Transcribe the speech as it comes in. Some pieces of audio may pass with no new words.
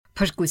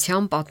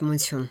Փրկության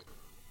պատմություն։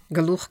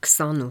 Գլուխ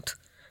 28.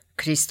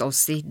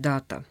 Քրիստոսի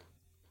դատը։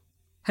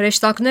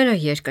 Հրեշտակները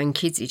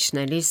երկնքից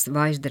իջնելիս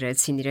վայր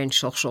դրեցին իրենց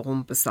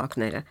շողշողուն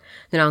պսակները։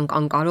 Նրանք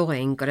անկարող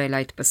էին կրել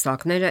այդ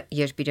պսակները,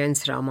 երբ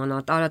իրենց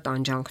հրամանատարը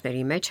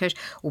տանջանքների մեջ էր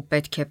ու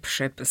պետք է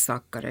փշե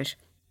պսակ կրեր։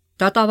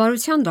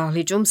 Դատավարության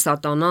դահլիճում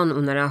Սատանան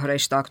ու նրա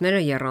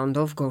հրեշտակները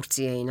եռանդով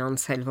գործի էին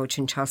անցել,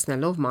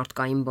 ոչնչացնելով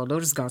մարդկային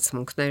բոլոր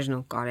զգացմունքներն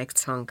ու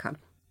կարեկցանքը։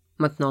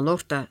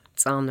 Մթնոլորտը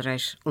ծանր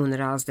էր ու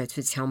նրա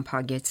ազդեցությամբ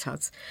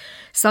հագեցած։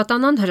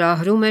 Սատանան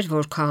հրահրում էր,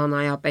 որ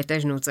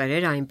քահանայապետերն ու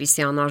ծերերը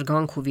այնպիսի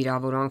անարգանք ու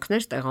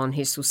վիրավորանքներ տեղան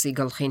Հիսուսի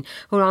գլխին,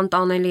 որ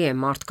անտանելի է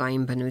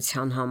մարդկային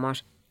բնության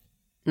համար։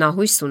 Նա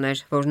հույս ուներ,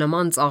 որ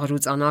նման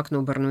ծաղրուծանակն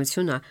ու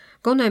բռնությունը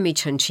գոնե մի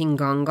չնչին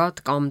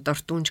գանգատ կամ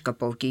տրտունջ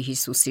կպոկի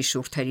Հիսուսի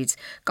շուրթերից,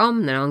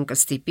 կամ նրան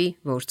կստիպի,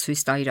 որ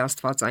ցույց տա իր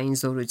աստվածային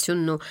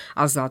զորությունն ու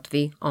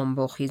ազատվի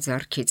ամբոխի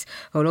ձեռքից,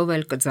 որով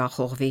էլ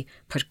կձախողվի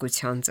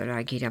փրկության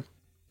ծրագիրը։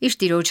 Իր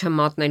տիրոջը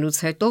մատնելուց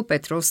հետո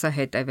Պետրոսը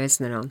հետևեց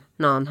նրան։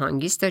 Նա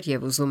անհանգիստ էր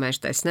եւ ուզում էր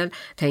տեսնել,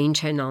 թե ինչ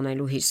են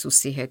անելու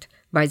Հիսուսի հետ,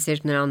 բայց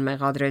երբ նրան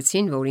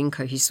մեղադրեցին, որ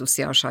ինքը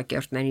Հիսուսի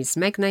աշակերտներից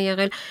մեկն է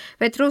եղել,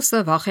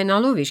 Պետրոսը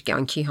վախենալով իր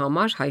կյանքի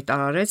համար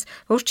հայտարարեց,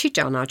 որ չի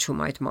ճանաչում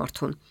այդ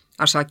մարդուն։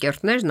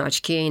 Աշակերտներն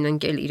աչքի էին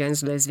ընկել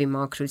իրենց լեզվի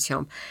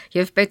մաքրությամբ,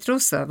 եւ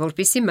Պետրոսը,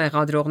 որպիսի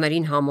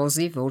մեղադրողներին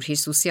համոզի, որ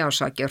Հիսուսի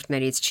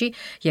աշակերտներից չի,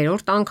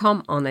 երրորդ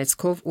անգամ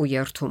անեծքով ու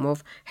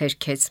երդումով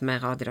հերքեց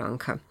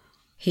մեղադրանքը։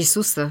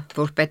 Հիսուսը,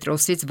 որ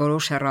Պետրոսից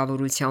որոշ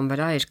հեռավորության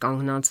վրա էր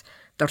կանգնած,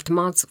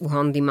 տրտմած ու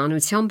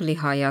հանդիմանությամբ լի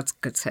հայացք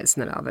գցեց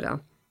նրա վրա։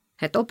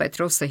 Հետո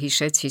Պետրոսը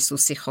հիշեց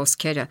Հիսուսի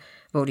խոսքերը,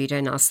 որ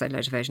իրեն ասել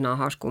էր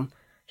վերնահարկում։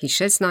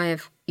 Հիշեց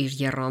նաև իր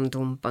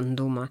եռանդում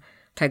պնդումը,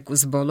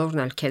 թեկուզ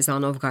բոլորն էլ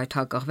քեզանով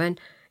գայթակղվեն,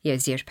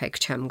 ես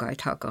երբեք չեմ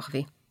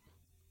գայթակղվի։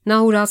 Նա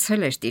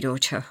ուրացել էր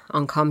տիրոջը,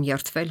 անգամ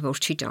երդվել,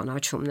 որ չի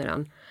ճանաչում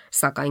նրան,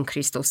 սակայն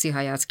Քրիստոսի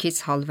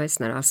հայացքից հալվեց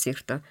նրա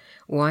սիրտը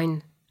ու այն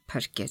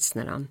փրկեց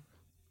նրան։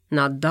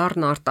 Նա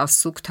դառն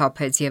արտասուք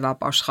թափեց եւ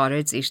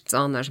ապաշխարեց իր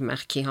ծանր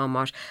մեղքի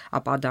համար,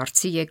 ապա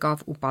դարձի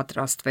եկավ ու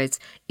պատրաստվեց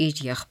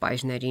իր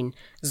եղբայրներին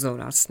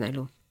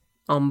զորացնելու։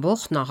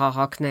 Ամբողջ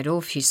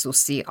աղաղակներով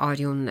Հիսուսի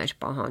արյունն էր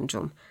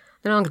պահանջում։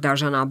 Նրանք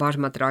դաժանաբար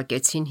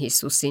մտրակեցին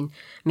Հիսուսին,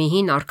 մի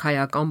հին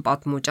արքայական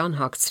պատմուճան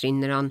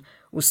հագցրին նրան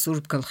ու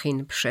սուրբ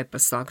գլխին փշե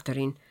պսակ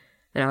դրին։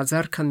 Նրա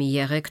ձեռքը մի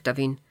եղեք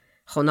տվին,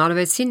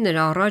 խոնարհվեցին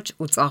նրա առաջ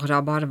ու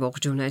ծաղրաբար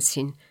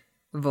ողջունեցին.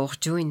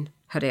 «Ողջույն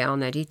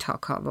հրեաների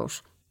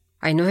թագավոր»։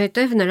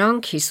 Այնուհետև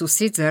նրանք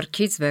Հիսուսի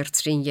ձեռքից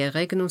վերցրին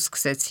եղեգն ու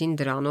սկսեցին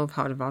դրանով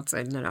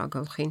հարվածել նրա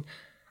գլխին,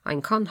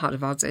 այնքան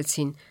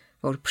հարվածեցին,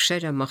 որ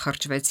փշերը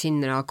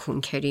մխրճվեցին նրա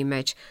քունքերի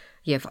մեջ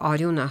եւ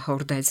արյունը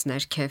հորդեց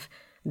ներքև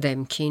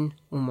դեմքին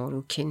ու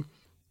մորուքին։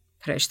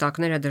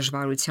 Հրեշտակները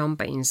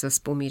դժվարությամբ էին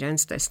զսպում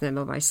իրենց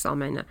տեսնելով այս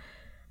ամենը։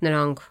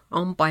 Նրանք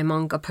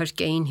անպայման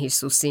կփրկեին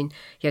Հիսուսին,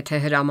 եթե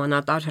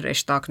հրամանատար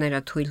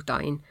հրեշտակները թույլ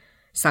տային,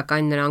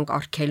 սակայն նրանք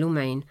արգելում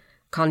էին,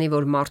 քանի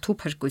որ մարդու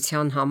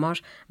փրկության համար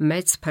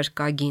մեծ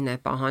փրկագին է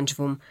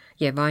պահանջվում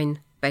եւ այն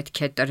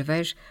պետք է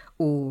տրվեր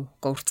ու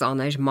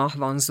կործաներ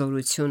մահվան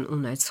զորություն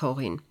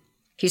ունեցողին։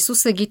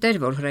 Հիսուսը գիտեր,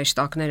 որ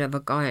հրեշտակները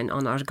վկա են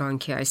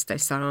անարգանքի այս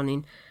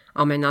տեսարանին։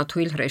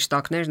 Ամենաթույլ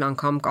հրեշտակներն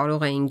անգամ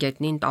կարող էին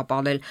գետնին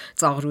տապալել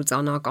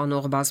ծաղրուծանակ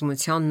անող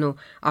բազմությանն ու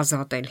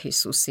ազատել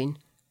Հիսուսին։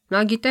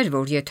 Նա գիտեր,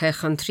 որ եթե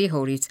խնդրի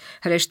հորից,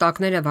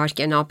 հրեշտակները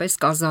վայրկենապես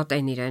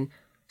կազատեն իրեն,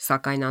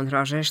 սակայն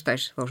անհրաժեշտ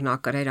էր, որ նա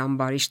կրեր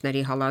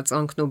ամբարիշտների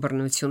հալածանքն ու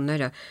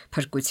բռնությունները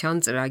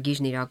փրկության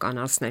ծրագիրն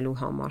իրականացնելու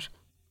համար։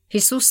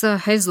 Հիսուսը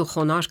հեզ ու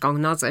խոնարհ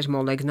կանգնած էր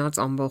մոլեգնած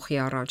ամբոխի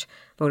առաջ,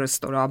 որը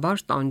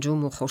ստորաբար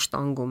տանջում ու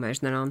խոշտանգում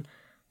էր նրան։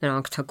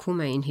 Նրանք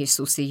թքում էին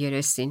Հիսուսի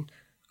երեսին,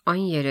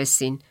 այն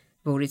երեսին,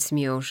 որից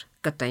մի օր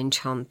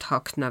կտենչան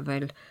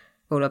թաքնվել,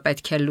 որը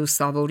պետք է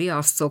լուսավորի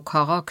Աստծո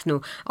քաղաքն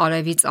ու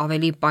արևից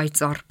ավելի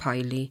պայծառ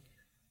փայլի։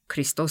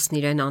 Քրիստոսն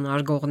իրեն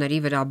անարգողների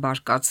վրա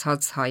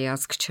բարկացած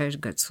հայացք չէր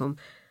գցում։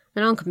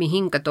 Նրանք մի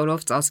հին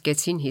կտորով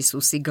ծածկեցին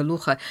Հիսուսի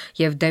գլուխը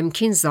եւ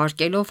դեմքին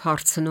զարկելով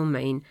հարցնում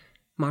էին.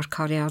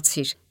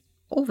 «Մարգարեացիր,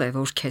 ո՞վ է,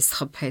 որ քեզ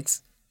խփեց»։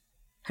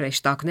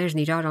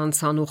 Հրեշտակներն իրար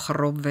անցան ու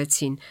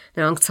խռովվեցին։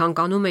 Նրանք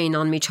ցանկանում էին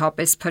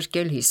անմիջապես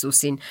փրկել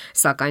Հիսուսին,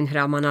 սակայն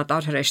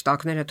հրամանատար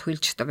հրեշտակները թույլ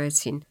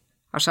չտվեցին։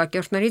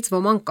 Աշակերտներից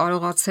ոմանք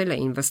կարողացել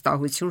էին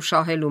վստահություն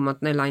շահել ու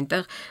մտնել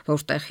այնտեղ,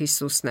 որտեղ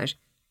Հիսուսն էր։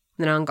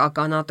 Նրանք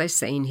ականատես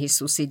էին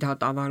Հիսուսի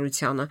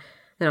դատավարությանը։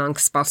 Նրանք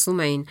սպասում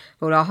էին,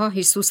 որ ահա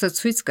Հիսուսը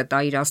ցույց կտա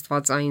իր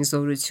աստվածային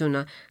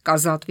զորությունը,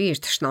 կազատվի իր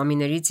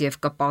թշնամիներից եւ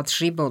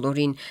կպատժի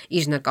բոլորին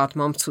իր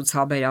նկատմամբ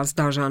ցուցաբերած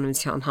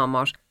դաժանության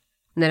համար։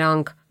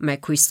 Նրանք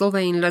մեկ հույսով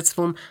էին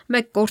լցվում,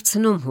 մեկ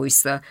կորցնում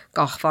հույսը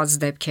կախված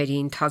դեպքերի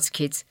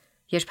ընթացքից։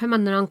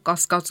 Երբեմն նրանք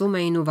կասկածում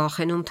էին ու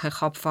վախենում, թե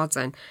խաբված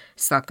են,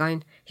 սակայն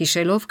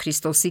հիշելով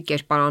Քրիստոսի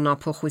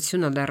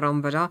կերպարանափոխությունը լեռան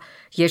վրա,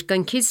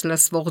 երկնքից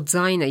լսվող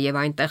ձայնը եւ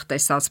այնտեղ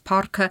տեսած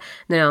փառքը,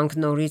 նրանք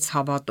նորից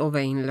հավատով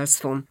էին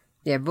լցվում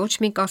եւ ոչ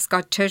մի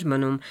կասկած չէր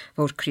մնում,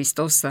 որ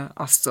Քրիստոսը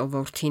Աստծո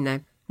որդին է։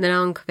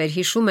 Նրանք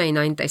վերհիշում էին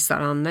այն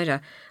տեսարանները,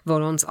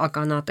 որոնց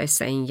ականատես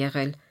էին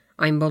եղել,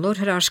 Այն բոլոր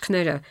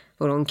հրաշքները,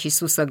 որոնք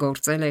Հիսուսը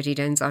գործել էր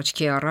իրենց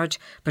աչքի առաջ,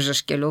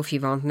 բժշկելով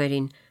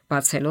հիվանդներին,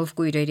 բացելով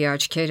կույրերի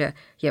աչքերը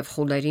եւ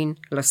խուլերին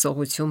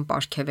լսողություն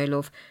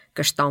պարգևելով,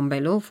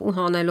 կշտամբելով ու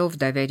հանելով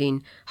դևերին,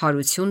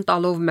 հարություն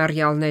տալով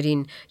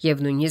մեռյալներին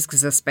եւ նույնիսկ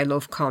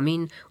զսպելով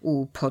քամին ու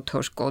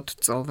փոթորկոտ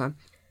ծովը։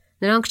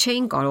 Նրանք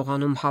չէին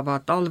կարողանում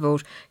հավատալ,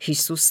 որ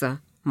Հիսուսը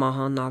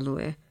մահանալու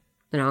է։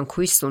 Նրանք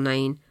հույս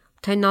ունեին,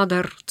 թե նա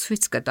դեռ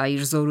ցույց կտա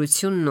իր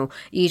զորությունն ու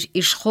իր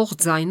իշխող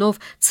ձայնով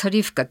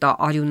ցրիվ կտա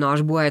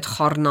արյունարբու այդ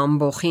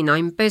խառնամբոխին,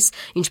 այնպես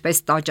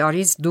ինչպես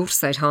տաճարից դուրս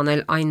էր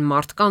հանել այն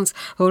մարդկանց,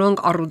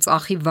 որոնք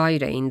առուծախի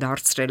վայր էին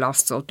դարձրել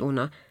Աստծո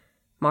տունը։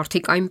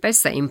 Մարդիկ այնպես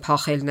էին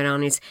փախել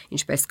նրանից,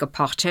 ինչպես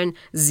կփախչեն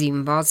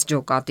զինված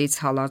ջոկատից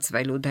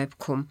հալածվելու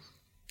դեպքում։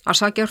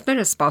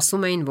 Աշակերտները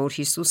սպասում էին, որ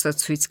Հիսուսը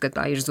ցույց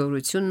կտա իր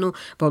զորությունն ու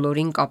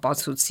բոլորին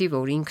կապացուցի,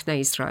 որ ինքն է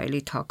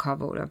Իսրայելի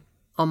թագավորը։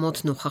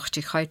 Ամոթն ու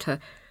խղճի խայթը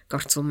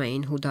կրծում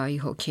էին Հուդայի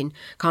հոգին,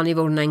 քանի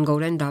որ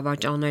նենգորեն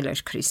դավաճանել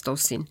էր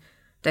Քրիստոսին։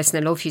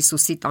 Տեսնելով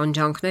Հիսուսի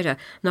տանջանքները,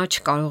 նա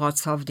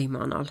չկարողացավ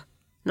դիմանալ։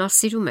 Նա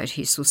սիրում էր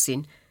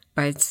Հիսուսին,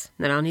 բայց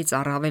նրանից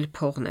առավել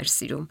փողն էր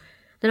սիրում։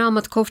 Նրա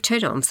մտքով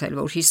չէր անցել,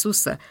 որ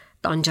Հիսուսը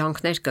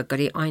տանջանքներ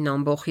կկրի այն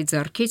ամբոխի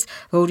ձեռքից,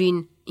 որին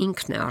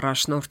ինքն է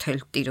առաջնորդել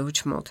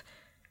Տիրոջ մոտ։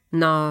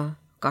 Նա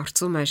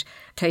կարծում էր,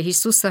 թե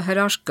Հիսուսը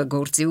հրաշք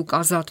կգործի ու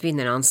կազատվի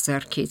նրանց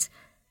ձեռքից,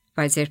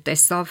 բայց երբ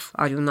տեսավ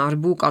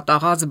արյունարբու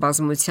կատաղած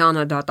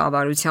բազմությանը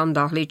դատավարության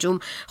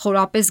դահլիճում,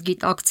 խորապես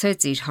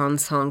գիտակցեց իր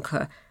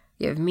հանցանքը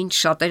եւ մինչ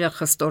շատերը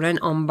խստորեն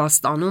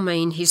ամբաստանում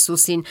էին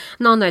Հիսուսին,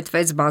 նա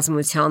նետվեց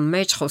բազմության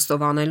մեջ,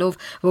 խոստովանելով,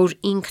 որ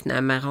ինքն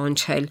է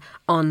մեղանչել,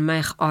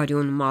 անմեղ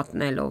արյուն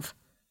մատնելով։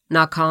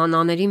 Նա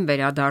քահանաներին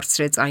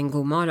վերադարձրեց այն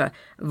գումարը,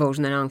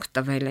 որ նրանք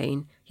տվել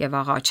էին, եւ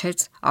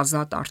աղաչեց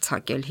ազատ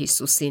արձակել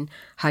Հիսուսին,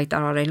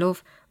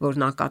 հայտարարելով, որ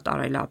նա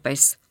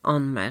կատարելապես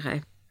անմեղ է։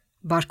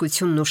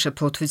 Բարկությունն ու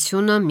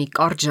շփոթությունը մի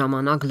կարճ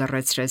ժամանակ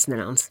լռեցրեց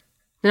նրանց։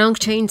 Նրանք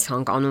չէին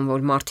ցանկանում,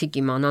 որ մարդիկ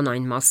իմանան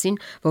այն մասին,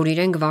 որ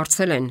իրենք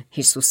վարձել են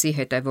Հիսուսի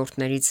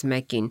հետևորդներից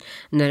մեկին,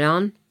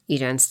 նրան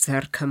իրենց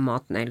ձեռքը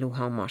մատնելու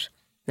համար։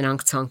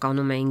 Նրանք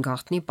ցանկանում էին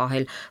գաղտնի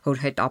պահել,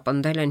 որ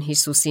հետապնդել են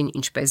Հիսուսին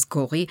ինչպես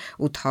գողի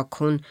ու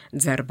թաքուն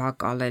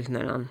ձերբակալել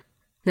նրան։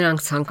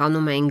 Նրանք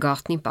ցանկանում էին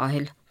գաղտնի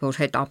պահել,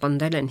 որ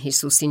հետապնդել են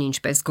Հիսուսին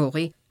ինչպես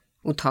գողի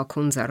ու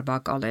թաքուն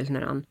ձերբակալել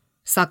նրան։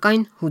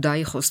 Սակայն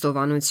Հուդայի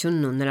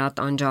խոստովանությունն ու նրա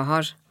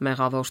տանջահար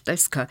մեղավոր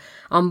տեսքը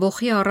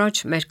ամբոխի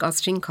առաջ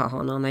մերկացրին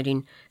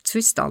քահանաներին,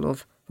 ցույց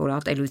տալով, որ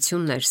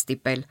ատելությունն էր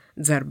ստիպել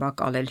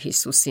ձերբակալել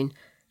Հիսուսին։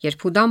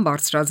 Երբ Հուդան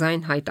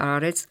բարձրաձայն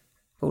հայտարարեց,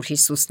 որ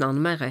Հիսուսն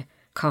անմեղ է,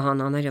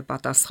 քահանաները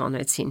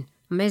պատասխանեցին.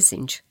 «Մեզ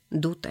ինչ,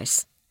 դու տես»։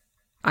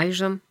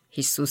 Այժմ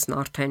Հիսուսն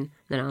արդեն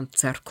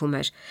նրանց ձեռքում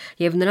էր,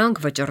 եւ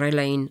նրանք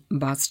վճռել էին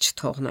բաց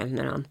չթողնել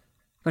նրան։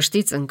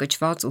 Վշտից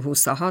ընկճված ու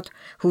հուսահատ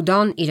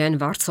Հուդան իրեն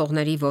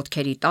վարձողների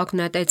ոտքերի տակ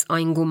նետեց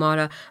այն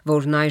գումարը,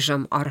 որն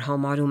այժմ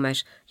արհամարում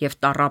էր, եւ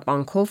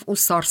տառապանքով ու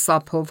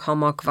սարսափով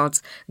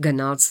համակված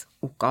գնաց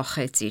ու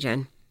կախեց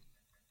իրեն։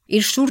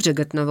 Իր շուրջը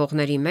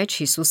գտնվողների մեջ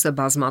Հիսուսը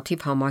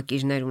բազմաթիվ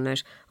համակիրներ ուներ,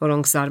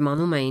 որոնք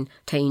զարմանում էին,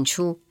 թե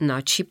ինչու նա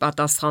չի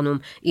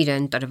պատասխանում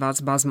իրեն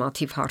տրված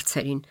բազմաթիվ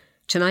հարցերին։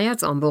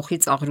 Չնայած ամբոխի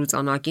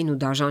ծաղրուծանակին ու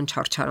դաժան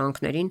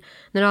չարչարանքներին,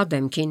 նրա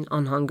դեմքին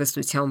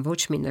անհանգստության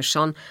ոչ մի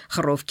նշան,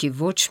 խռովքի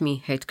ոչ մի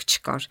հետք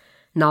չկար։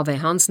 Նա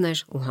վեհանձն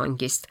էր ու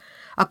հանգիստ։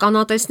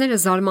 Ականատեսները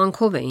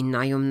զարմանքով էին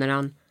նայում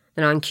նրան։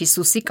 Նրանք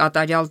Հիսուսի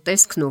կատարյալ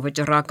տեսքն ու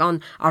վճռական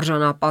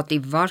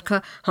արժանապատիվ վարքը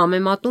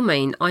համեմատում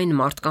էին այն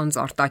մարդկանց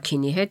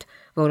արտաքինի հետ,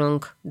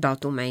 որոնք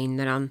դատում էին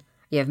նրան,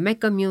 եւ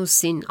մեկը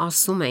մյուսին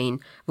ասում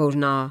էին, որ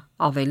նա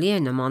ավելի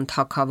է նման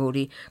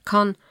թագավորի,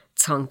 քան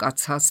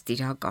ցանկացած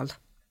տիրակալ։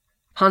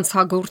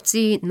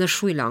 Հանցագործի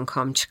նշույլ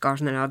անգամ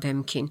չկար նրա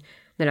դեմքին։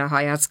 Նրա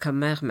հայացքը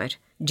մեղմ էր,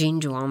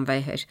 ջինջ ու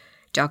անվեհ էր,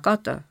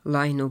 ճակատը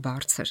լայն ու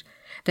բարձր։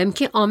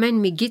 Դեմքի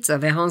ամեն մի գիծը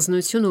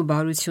վեհանձնություն ու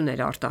բարություն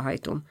էր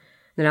արտահայտում։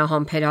 Նրա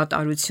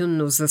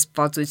համբերատարությունն ու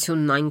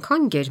զսպվածությունն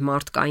այնքան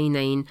գերմարդկային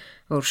էին,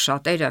 որ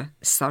շատերը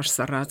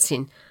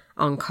սարսռացին։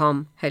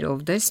 Անգամ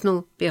Հերովդեսն ու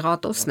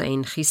Պիղատոսն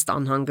էին խիստ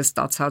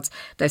անհանգստացած,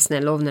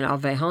 տեսնելով նրա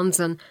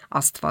վեհանձն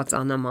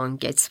աստվածանման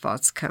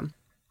կեցվածքը։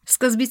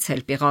 Սկզբից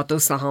էլ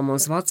Պիղատոսը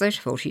համոզված էր,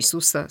 որ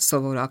Հիսուսը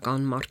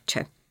սովորական մարդ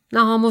չէ։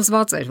 Նա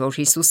համոզված էր, որ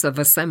Հիսուսը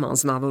վսեմ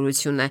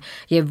անձնավորություն է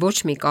եւ ոչ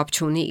մի կապ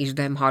չունի իր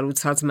դեմ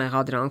հարուցած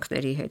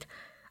մեղադրանքների հետ։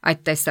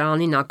 Այդ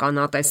տեսարանին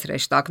ականատես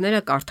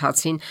հրեշտակները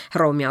կարդացին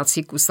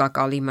հռոմեացի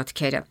կուսակալի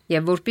մտքերը,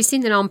 եւ որpիսի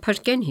նրան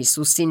փրկեն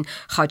Հիսուսին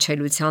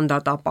խաչելության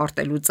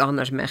դատապարտելու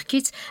ծանր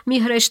մեղքից, մի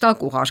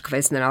հրեշտակ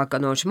ուղարկվեց նրա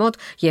կնոջ մոտ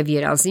եւ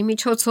երազի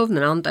միջոցով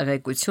նրան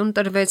տեղեկություն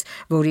տրվեց,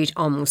 որ իր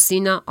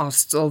ամուսինը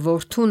Աստծո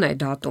որդուն է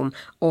դատում,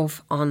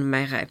 ով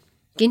անմեղ է։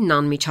 Կինն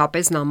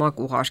անմիջապես նամակ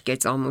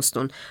ուղարկեց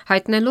ամուսնուն,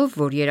 հայտնելով,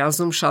 որ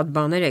երազում շատ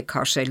բաներ է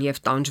քաշել եւ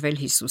տանջվել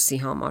Հիսուսի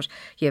համար,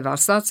 եւ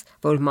ասաց,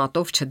 որ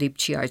մատով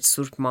չդիպչի այդ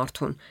սուրբ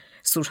մարդուն։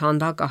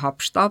 Սուրհանդակը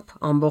հափշտապ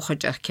ամբոխը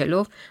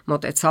ճեղքելով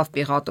մոտեցավ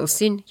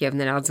Պիղատոսին եւ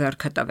նրա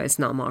ձեռքը տվեց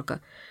նամակը։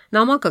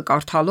 Նամակը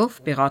կարդալով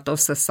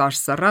Պիղատոսը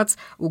սարսռաց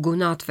ու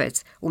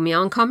գունատվեց ու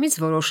միանգամից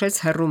որոշեց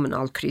հեռու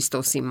մնալ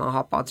Քրիստոսի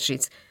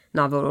մահապատժից։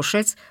 Նա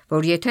որոշեց,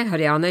 որ եթե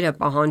հրեաները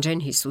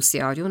պահանջեն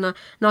Հիսուսի արյունը,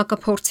 նա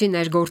կփորձի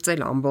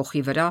ներգործել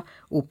ամբոխի վրա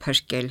ու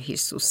փրկել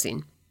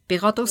Հիսուսին։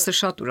 Պիղատոսը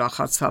շատ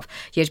ուրախացավ,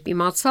 երբ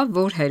իմացավ,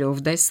 որ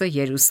Հերովդեսը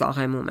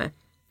Երուսաղեմում է։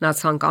 Նա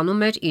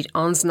ցանկանում էր իր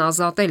անձն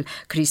ազատել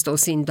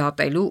Քրիստոսին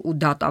դատելու ու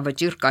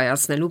դատավճիռ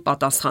կայացնելու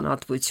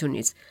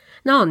պատասխանատվությունից։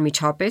 Նա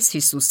անմիջապես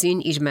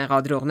Հիսուսին իր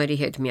մեղադրողների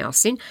հետ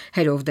միասին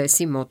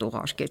Հերովդեսի մոտ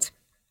ուղարկեց։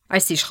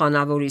 Այս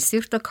իշխանավորի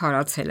սիրտը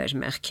քարացել էր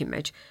մեղքի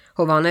մեջ։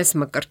 Հովանես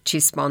Մկրտչի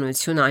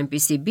սպանությունը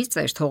այնպիսի բիծ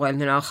էր թողել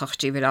նրա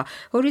խղճի վրա,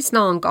 որից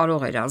նա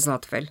անկարող էր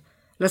ազատվել։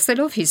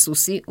 Լսելով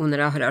Հիսուսի ու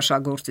նրա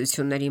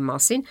հրաշագործությունների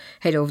մասին,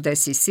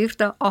 Հերովդեսի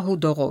սիրտը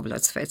ահուդողով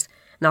լցվեց։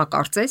 Նա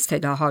կարծեց, թե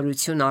դա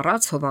հարություն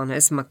առած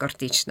Հովանես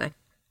Մկրտիչն է։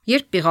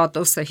 Երբ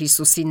Պիղատոսը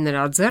Հիսուսին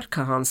նրա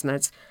ձեռքը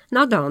հանձնեց,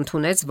 նա դա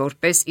ընդունեց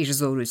որպես իր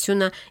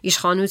զորությունը,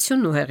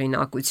 իշխանությունն ու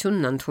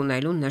հեղինակությունն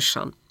ընդունելու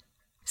նշան։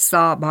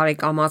 Սա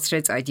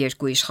բարեկամացրեց այդ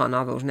երկու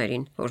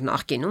իշխանավորներին, որ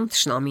նախկինում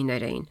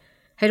թշնամիներ էին։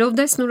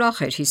 Հերովդեսն ուրախ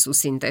էր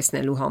Հիսուսին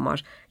տեսնելու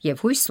համար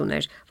եւ հույս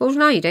ուներ, որ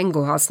նա իրեն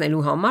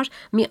գոհացնելու համար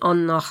մի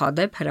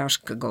աննախադեպ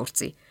հրաշք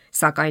կգործի։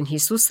 Սակայն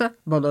Հիսուսը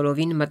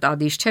բոլորովին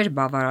մտադիր չէր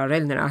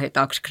բավարարել նրա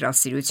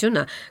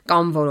հետաքրքրասիրությունը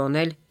կամ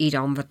որոնել իր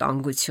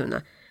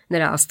անվտանգությունը։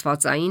 Նրա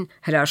աստվածային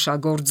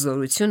հրաշագործ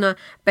զորությունը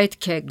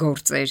պետք է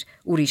գործեր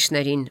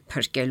ուրիշներին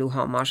փրկելու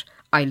համար,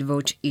 այլ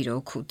ոչ իր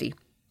օգուտի։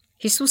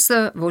 Հիսուսը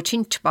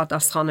ոչինչ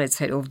չպատասխանեց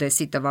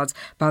Հերովդեսի տված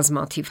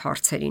բազմաթիվ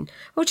հարցերին,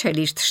 ոչ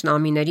էլ իր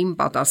թշնամիներին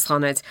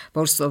պատասխանեց,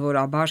 որ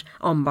սովորաբար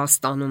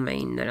ամբաստանում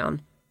էին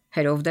նրան։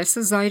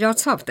 Հերովդեսը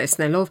զայրացավ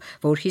տեսնելով,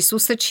 որ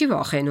Հիսուսը չի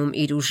վախենում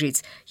իր ուժից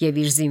եւ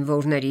իր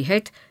զինվորների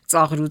հետ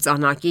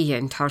ծաղրուծանակի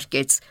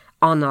ենթարկեց,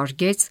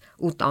 անարգեց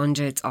ու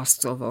տանջեց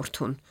Աստծո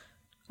որդուն։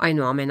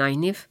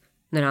 Այնուամենայնիվ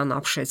նրան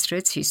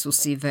ապշեցրեց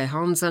Հիսուսի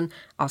վեհանձն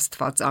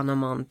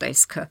աստվածանման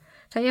տեսքը,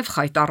 թեև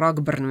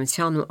խայտառակ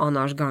բռնության ու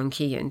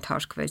անարգանքի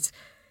ենթարկվեց,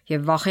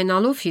 եւ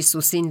վախենալով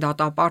Հիսուսին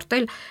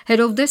դատապարտել,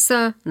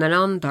 Հերովդեսը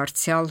նրան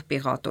դարձյալ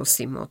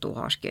Պիղատոսի մոտ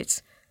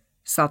ուղարկեց։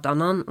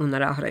 Սատանան ու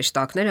նրա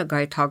հրեշտակները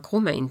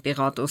գայթակղում էին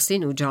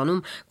Պիղատոսին ու ջանում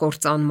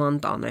կործանման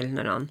տանել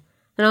նրան։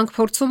 Նրանք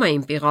փորձում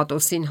էին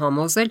Պիղատոսին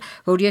համոզել,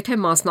 որ եթե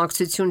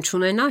մասնակցություն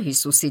չունենա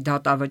Հիսուսի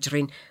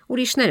դատավճռին,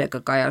 ուրիշները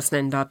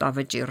կկայացնեն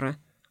դատավճիռը։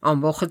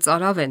 Ամբոխը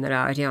ծարավ է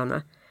նրա արյանը,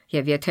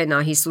 եւ եթե նա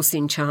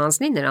Հիսուսին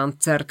չհանձնի նրանց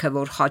ձեռքը,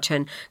 որ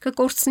խաչեն,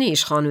 կկորցնի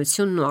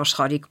իշխանությունն ու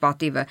աշխարհիկ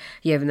պատիվը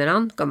եւ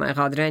նրան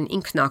կմեղադրեն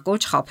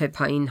ինքնակոչ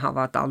խաբեբային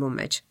հավատալու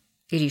մեջ։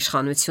 Իր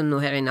իշխանությունն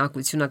ու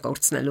հեղինակությունը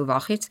կորցնելու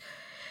վախից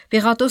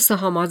Պիղատոսը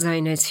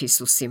համաձայնեց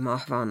Հիսուսի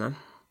մահվանը։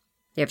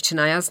 Եվ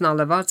չնայած նա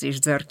լված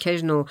իր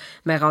ձեռքերն ու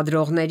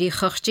մեղադրողների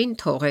խղճին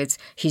թողեց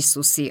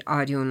Հիսուսի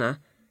արյունը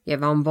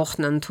եւ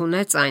ամբողջն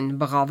ընդունեց այն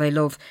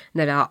բղավելով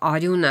նրա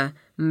արյունը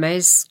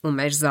մեզ ու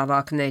մեր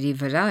զավակների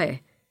վրա է,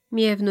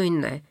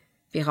 միևնույնն է,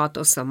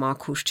 Պիղատոսը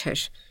մաքուր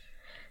չէր։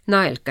 Նա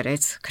էլ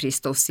կրեց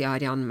Քրիստոսի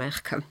արյան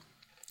մեղքը։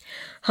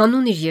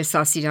 Հանուն իր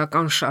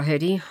եսասիրական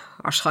շահերի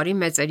աշխարհի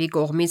մեծերի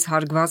կողմից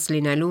հարգված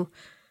լինելու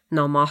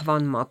նա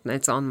մահվան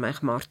մատնեց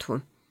անմեղ մարդու։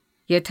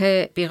 Եթե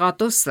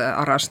Պիղատոսը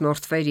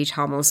առաջնորդվեր իր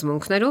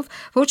համոզմունքներով,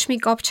 ոչ մի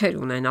կապ չէր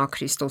ունենա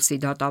Քրիստոսի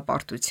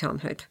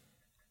դատապարտության հետ։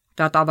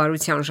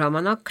 Դատավարության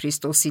ժամանակ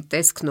Քրիստոսի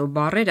տեսքն ու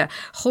բառերը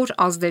խոր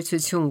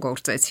ազդեցություն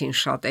գործեցին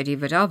շատերի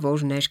վրա,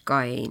 որ ներկա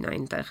էին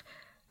այնտեղ։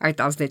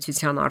 Այդ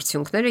ազդեցության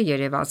արդյունքները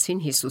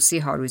երևացին Հիսուսի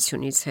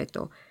հարությունից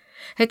հետո։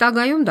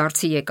 Հետագայում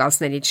դարձի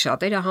եկածներից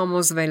շատերը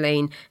համոզվել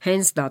էին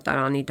հենց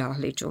դատարանի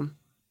դահլիճում։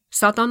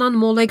 Սատանան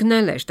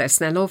մոլեգնել էր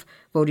տեսնելով,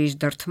 որ իր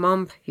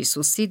դրդմամբ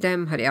Հիսուսի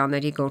դեմ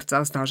հրեաների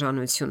գործած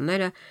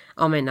դաժանությունները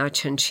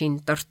ամենաչնչին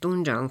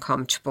տրտունջ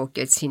անգամ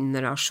չպոկեցին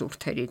նրա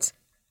շուրթերից։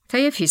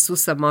 Թեև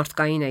Հիսուսը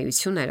մարդկային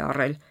էություն էր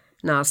առել,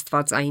 նա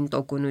աստվածային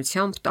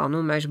տոկունությամբ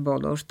տանում էր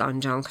բոլոր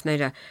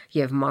տանջանքները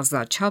եւ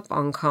մազաչափ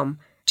անգամ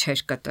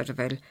չէր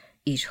կտրվել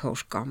իր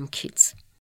հոր կամքից։